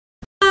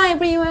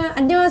everyone.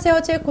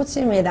 안녕하세요. 제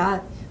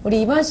코치입니다.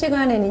 우리 이번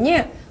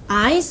시간에는요,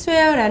 I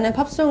swear라는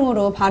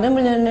팝송으로 발음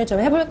훈련을 좀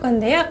해볼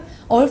건데요.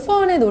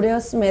 얼포원의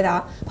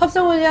노래였습니다.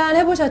 팝송 훈련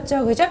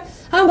해보셨죠? 그죠?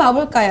 한번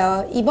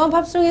봐볼까요? 이번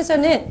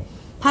팝송에서는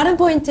발음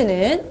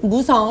포인트는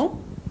무성,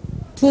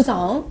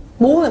 두성,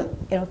 모음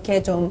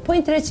이렇게 좀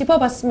포인트를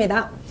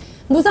짚어봤습니다.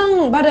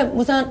 무성 발음,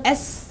 우선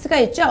S가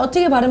있죠?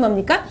 어떻게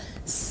발음합니까?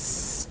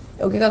 S,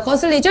 여기가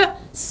거슬리죠?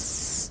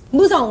 S,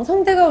 무성,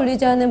 성대가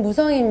울리지 않는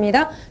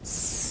무성입니다.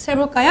 S,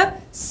 해볼까요?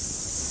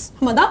 S,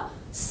 한 번 더.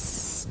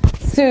 S,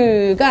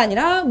 스가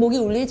아니라 목이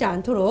울리지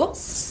않도록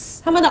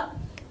S, 한 번 더.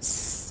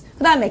 S,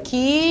 그 다음에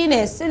긴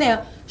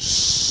S네요.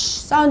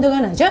 쉬,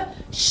 사운드가 나죠?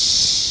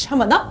 쉬, 한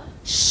번 더.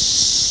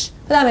 쉬,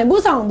 그 다음에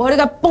무성,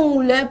 머리가 뽕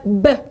울려요.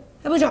 베,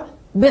 해보죠.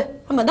 베,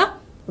 한 번 더.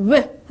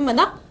 베, 한 번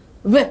더.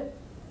 베.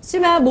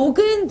 하지만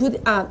목은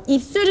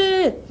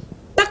입술은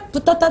딱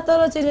붙었다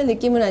떨어지는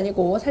느낌은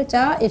아니고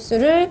살짝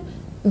입술을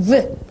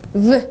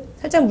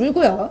살짝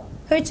물고요.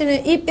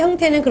 펼치는 입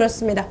형태는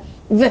그렇습니다.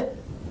 세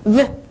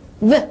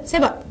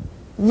번.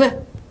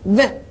 그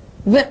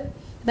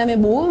다음에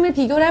모음을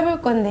비교를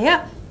해볼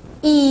건데요.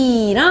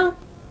 이랑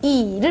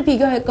이를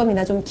비교할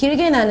겁니다. 좀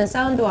길게 나는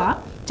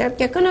사운드와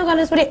짧게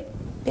끊어가는 소리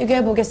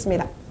비교해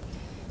보겠습니다.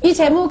 이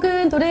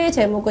제목은, 노래의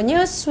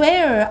제목은요,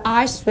 swear,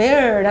 I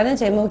swear 라는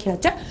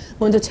제목이었죠.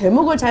 먼저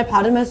제목을 잘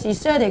발음할 수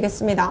있어야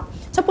되겠습니다.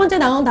 첫 번째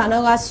나온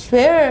단어가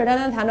swear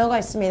라는 단어가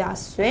있습니다.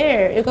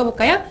 swear,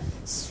 읽어볼까요?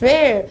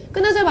 swear,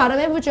 끊어서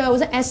발음해보죠.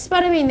 우선 S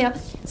발음이 있네요.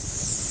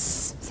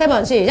 세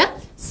번, 시작.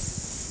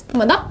 한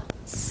번 더.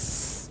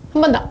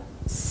 한 번 더.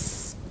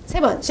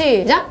 세 번,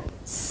 시작.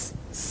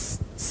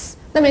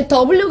 그 다음에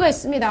W가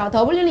있습니다.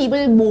 W는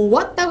입을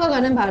모았다가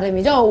가는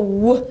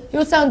발음이죠.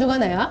 이 사운드가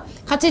나요.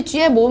 같이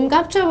뒤에 모음과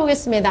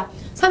합쳐보겠습니다.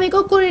 3이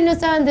거꾸로 있는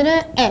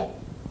사운드는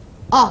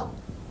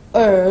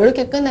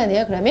이렇게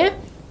끝나네요. 그러면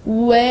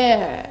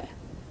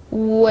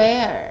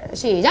where,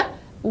 시작.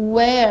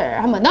 where,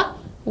 한 번 더.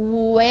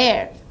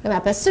 where. 그럼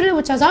앞에 스를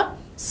붙여서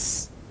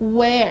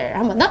where,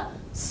 한 번 더.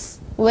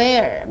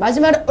 where.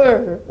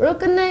 마지막으로 로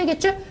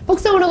끝나야겠죠?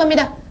 복성으로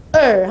갑니다.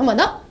 한 번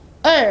더.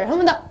 한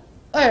번 더.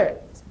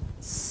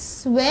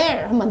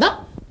 swear, 한 번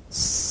더.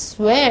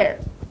 swear.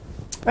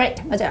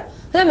 right, 맞아요.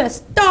 그 다음에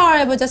star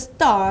해보자.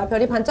 star,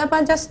 별이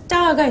반짝반짝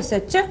star가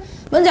있었죠?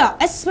 먼저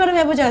S 발음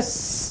해보자.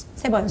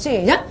 세 번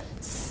시작.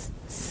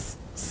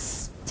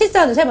 T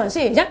사운드 세 번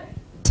시작.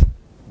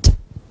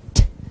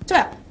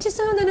 좋아요. T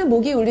사운드는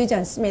목이 울리지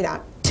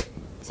않습니다.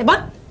 세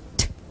번.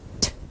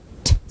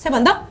 세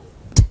번 더.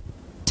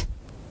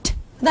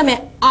 그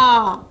다음에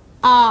R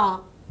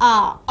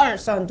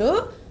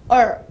사운드.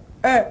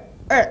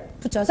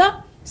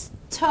 붙여서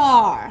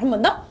star, 한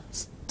번 더.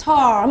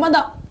 star, 한 번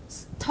더.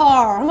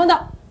 star, 한 번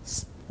더.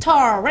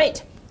 star,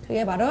 right.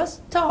 그게 바로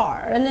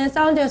star라는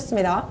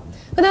사운드였습니다.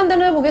 그 다음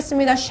단어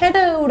보겠습니다.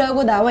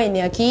 shadow라고 나와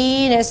있네요.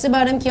 긴 S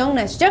발음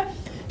기억나시죠?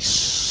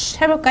 쉬,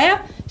 해볼까요?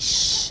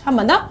 쉬, 한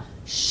번 더.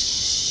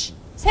 쉬,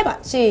 세 번,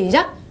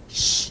 시작.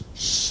 쉬,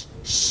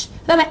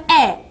 그 다음에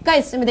에가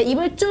있습니다.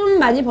 입을 좀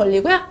많이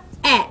벌리고요.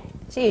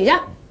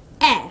 시작.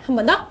 한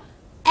번 더.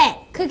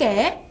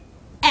 크게.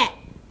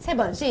 세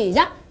번,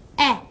 시작.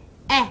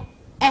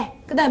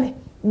 그 다음에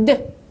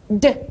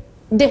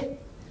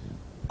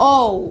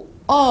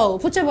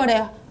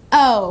붙여버려요.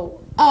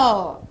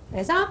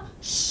 그래서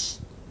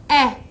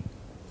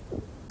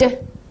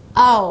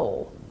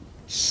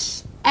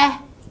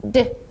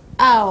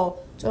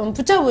좀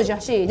붙여보죠.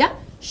 시작.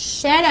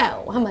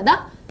 shadow, 한 번 더.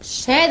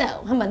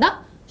 shadow, 한 번 더.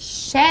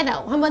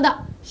 shadow, 한 번 더.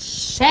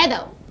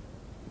 shadow.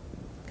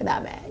 그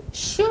다음에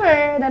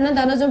sure라는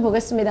단어 좀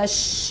보겠습니다.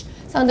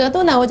 사운드가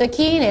또 나오죠.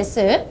 긴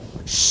S.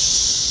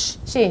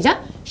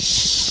 시작.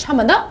 한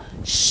번 더.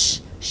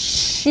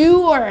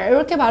 sure,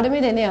 이렇게 발음이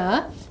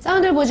되네요.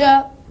 사운드를 보죠.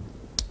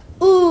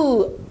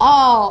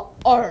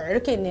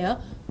 이렇게 있네요.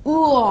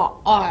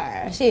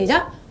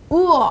 시작.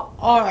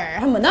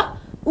 한 번 더.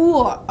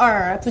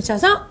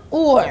 붙여서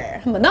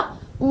한 번 더.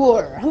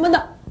 한 번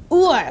더.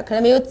 그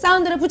다음에 이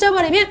사운드를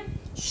붙여버리면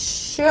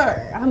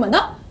sure, 한 번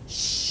더.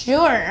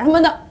 sure, 한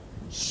번 더.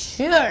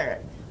 sure.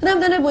 그 다음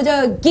단어를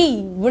보죠.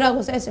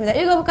 give라고 써있습니다.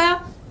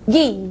 읽어볼까요?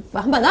 give,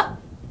 한 번 더.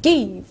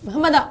 give,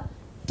 한 번 더.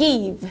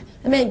 give.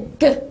 그 다음에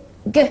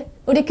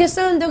우리 그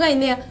사운드가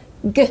있네요.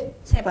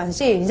 세 번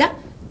시작.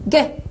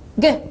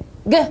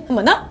 한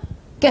번 더.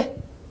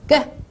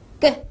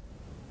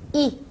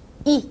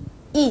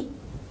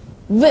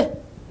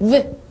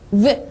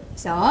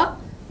 그래서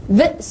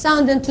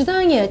사운드는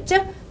두성이었죠?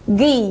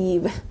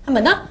 give, 한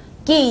번 더.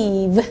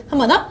 give, 한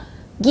번 더.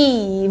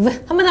 give,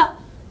 한 번 더.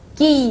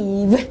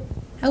 give.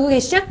 하고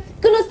계시죠?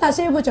 끊어서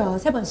다시 해보죠.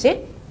 세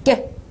번씩.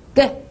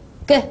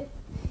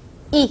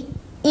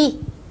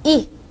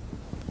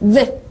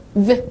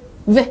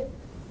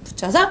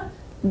 붙여서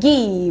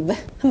give,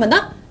 한 번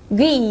더.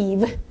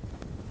 give.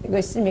 이거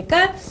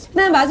있습니까? 그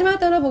다음 마지막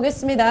단어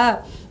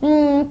보겠습니다.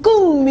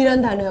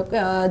 꿈이란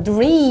단어였고요.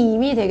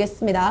 dream이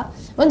되겠습니다.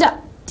 먼저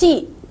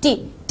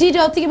D를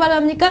어떻게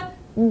발음합니까?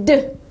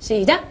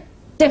 시작.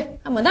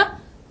 한 번 더.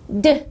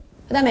 그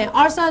다음에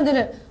R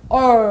사운드는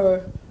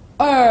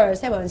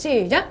세 번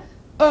시작.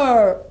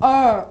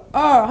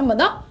 한 번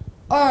더.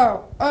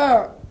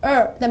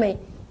 그 다음에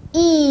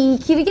이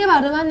길게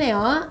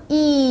발음하네요.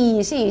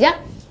 이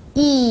시작.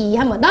 이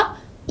한 번 더.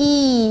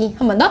 이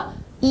한 번 더.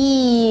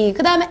 이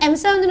그 다음에 M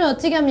사운드는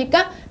어떻게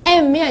합니까?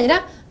 M이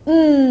아니라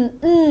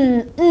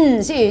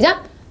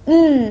시작.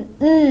 한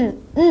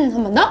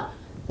번 더.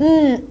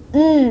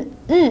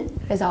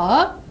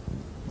 그래서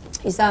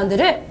이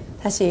사운드를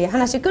다시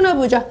하나씩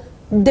끊어보죠.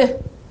 D,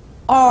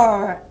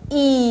 R,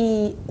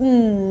 E,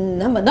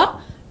 한 번 더.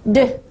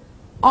 D,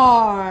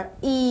 R,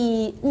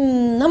 E,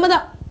 한 번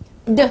더.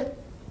 D,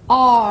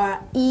 R,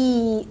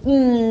 E,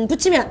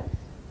 붙이면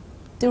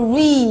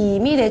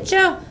dream이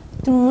됐죠?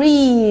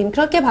 dream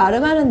그렇게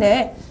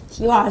발음하는데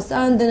D와 R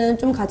사운드는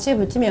좀 같이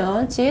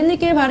붙으면 지은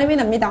느낌의 발음이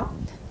납니다.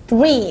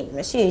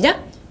 dream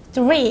시작.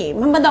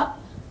 dream 한 번 더.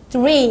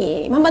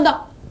 dream 한 번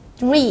더.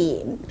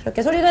 dream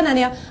그렇게 소리가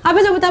나네요.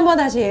 앞에서부터 한번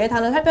다시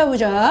단어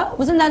살펴보죠.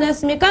 무슨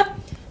단어였습니까?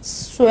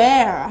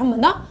 swear 한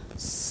번 더.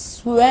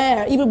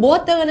 swear 입을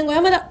모았다 가는 거예요.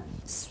 한 번 더.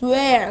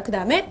 swear 그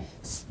다음에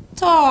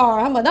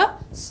star 한 번 더.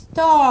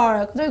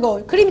 star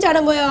그리고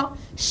그림자는 뭐예요?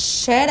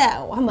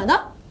 shadow 한 번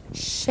더.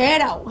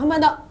 shadow 한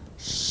번 더.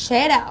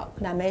 shadow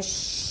그 다음에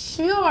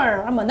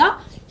sure 한 번 더.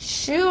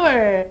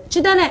 sure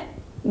주단에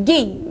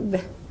give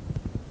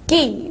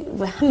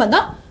한 번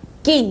더.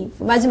 give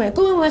마지막에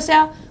꿈은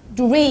무엇이야?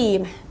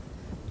 dream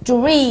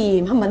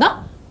한 번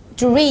더.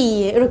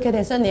 dream 이렇게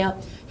됐었네요.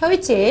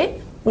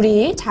 혀위치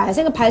우리 잘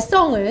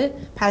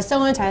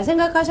발성을 잘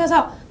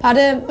생각하셔서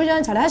발음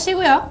훈련 잘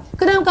하시고요.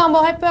 그 다음 거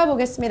한번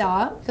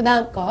살펴보겠습니다. 그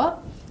다음 거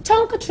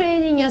청크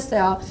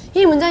트레이닝이었어요.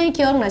 이 문장이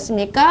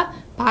기억나십니까?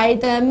 By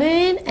the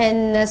moon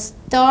and the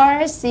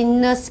stars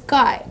in the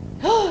sky.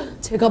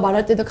 제가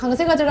말할 때도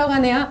강세가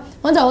들어가네요.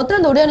 먼저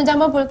어떤 노래였는지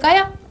한번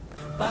볼까요?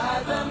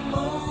 By the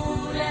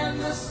moon and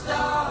the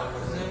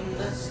stars in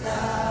the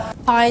sky.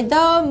 By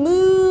the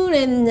moon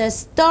and the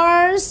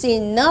stars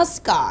in the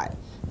sky.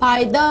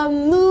 By the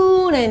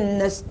moon and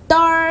the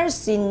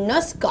stars in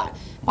the sky.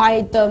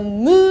 By the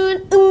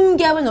moon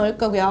기압을 넣을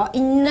거고요.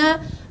 In the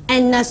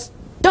and the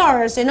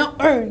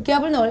stars에는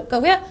기압을 넣을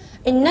거고요.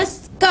 In the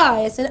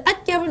sky에서는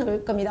기압을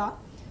넣을 겁니다.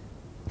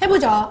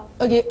 해보죠.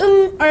 여기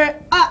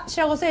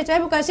시라고 써있죠.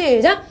 해볼까요?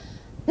 시작.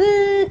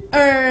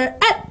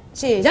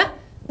 시작.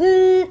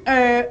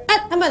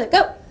 한 번 더.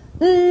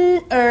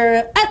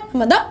 한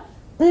번 더.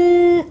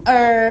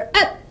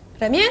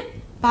 그러면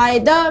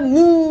by the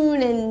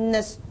moon and the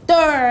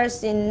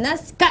stars in the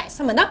sky.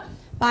 한 번 더.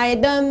 By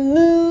the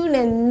moon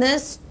and the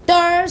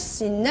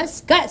stars in the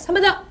sky. 한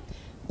번 더.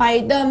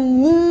 By the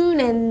moon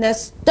and the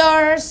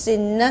stars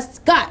in the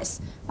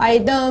skies.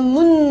 By the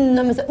moon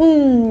하면서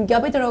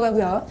기압이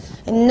들어가고요.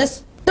 In the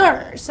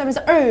stars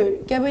하면서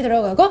기압이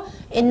들어가고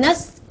in the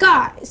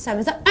skies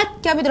하면서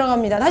기압이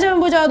들어갑니다. 다시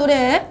한번 보죠.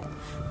 노래.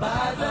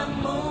 By the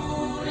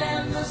moon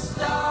and the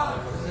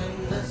stars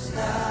in the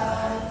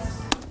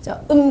skies. 자,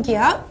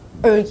 기압,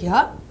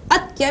 기압,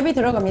 기압이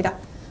들어갑니다.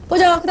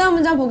 보죠. 그 다음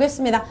문장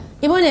보겠습니다.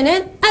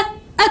 이번에는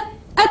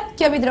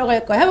기압이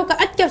들어갈 거예요. 해볼까?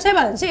 기압 세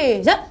번.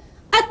 시작.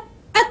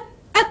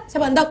 세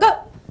번 더. 고!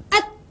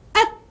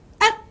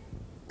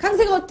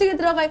 강세가 어떻게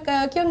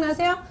들어갈까요?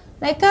 기억나세요?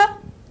 Like a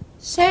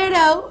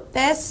shadow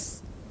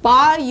that's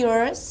by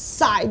your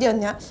side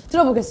였냐?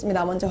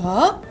 들어보겠습니다. 먼저.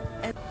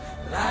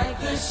 Like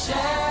a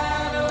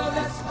shadow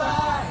that's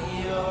by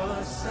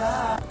your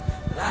side.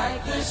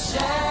 Like a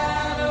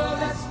shadow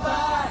that's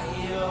by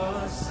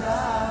your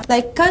side.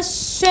 Like a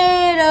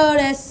shadow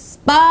that's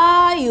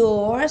by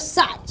your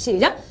side.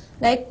 시작.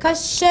 Like a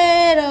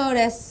shadow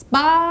that's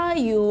by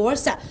your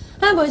side.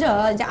 한번 보죠.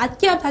 이제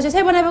기압 다시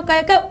세 번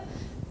해볼까요? 고!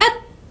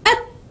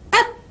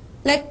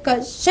 Like a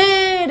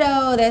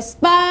shadow that's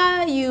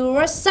by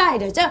your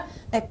side. 죠?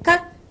 Like a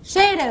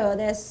shadow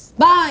that's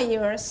by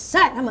your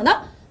side. 한 번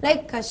더.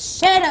 Like a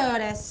shadow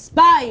that's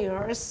by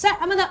your side.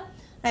 한 번 더.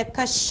 Like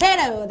a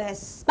shadow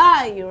that's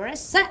by your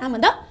side. 한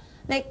번 더.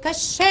 Like a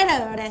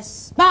shadow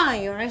that's by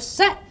your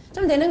side.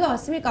 좀 되는 것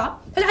같습니까?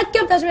 다시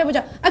기압 다시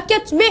해보죠.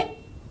 기압 준비.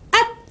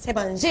 세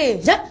번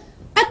시작.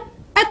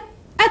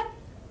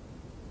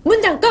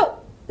 문장 고!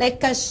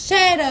 Like a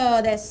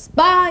shadow that's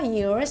by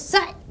your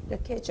side.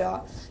 이렇게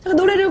했죠.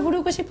 노래를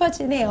부르고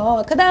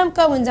싶어지네요. 그 다음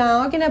거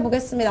문장 확인해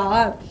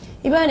보겠습니다.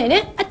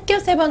 이번에는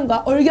기압 세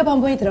번과 기압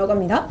한 번이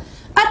들어갑니다.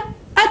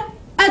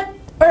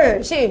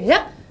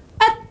 시작.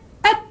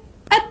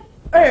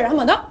 한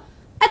번 더.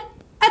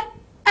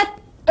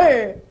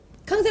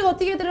 강세가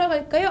어떻게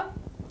들어갈까요?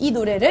 이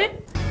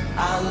노래를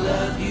I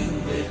love you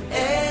with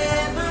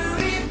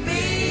every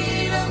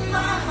beat of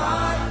my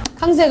heart.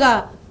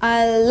 강세가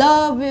I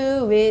love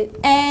you with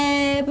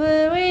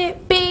every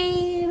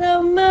beat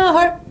of my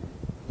heart.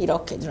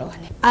 이렇게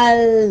들어가네. I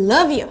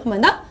love you. 한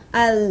번 더.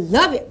 I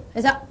love you.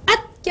 그래서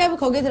기압이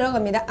거기에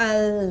들어갑니다. I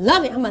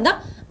love you. 한 번 더.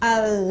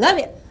 I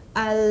love you.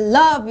 I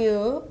love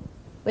you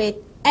with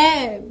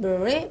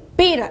every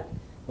beat up.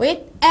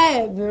 With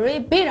every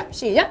beat up.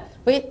 시작.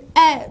 With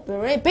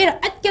every beat up.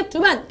 기압 두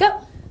번. go.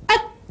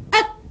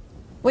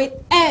 With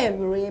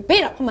every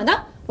beat up. 한 번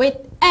더.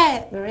 With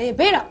every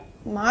beat up.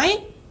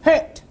 My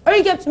heart.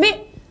 기합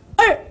준비.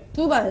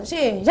 두 번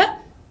시작.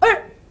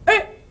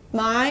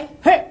 my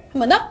heart. 한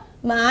번 더.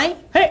 my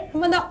heart.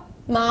 한 번 더.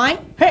 my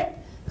heart.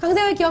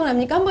 강세가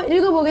기억납니까? 한번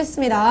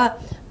읽어보겠습니다.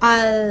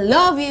 I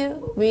love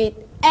you with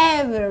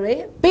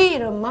every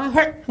beat of my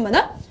heart. 한 번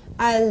더.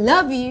 I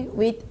love you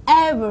with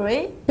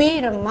every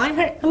beat of my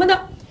heart. 한 번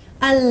더.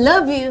 I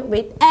love you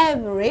with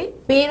every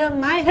beat of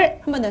my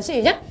heart. 한 번 더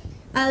시작.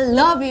 I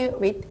love you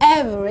with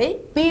every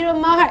beat of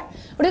my heart.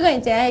 우리가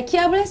이제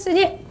기합을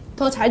했으니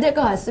더 잘 될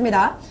것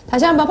같습니다.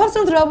 다시 한번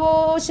팝송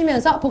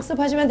들어보시면서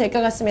복습하시면 될 것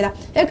같습니다.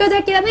 여기까지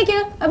할게요. Thank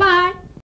you. Bye bye.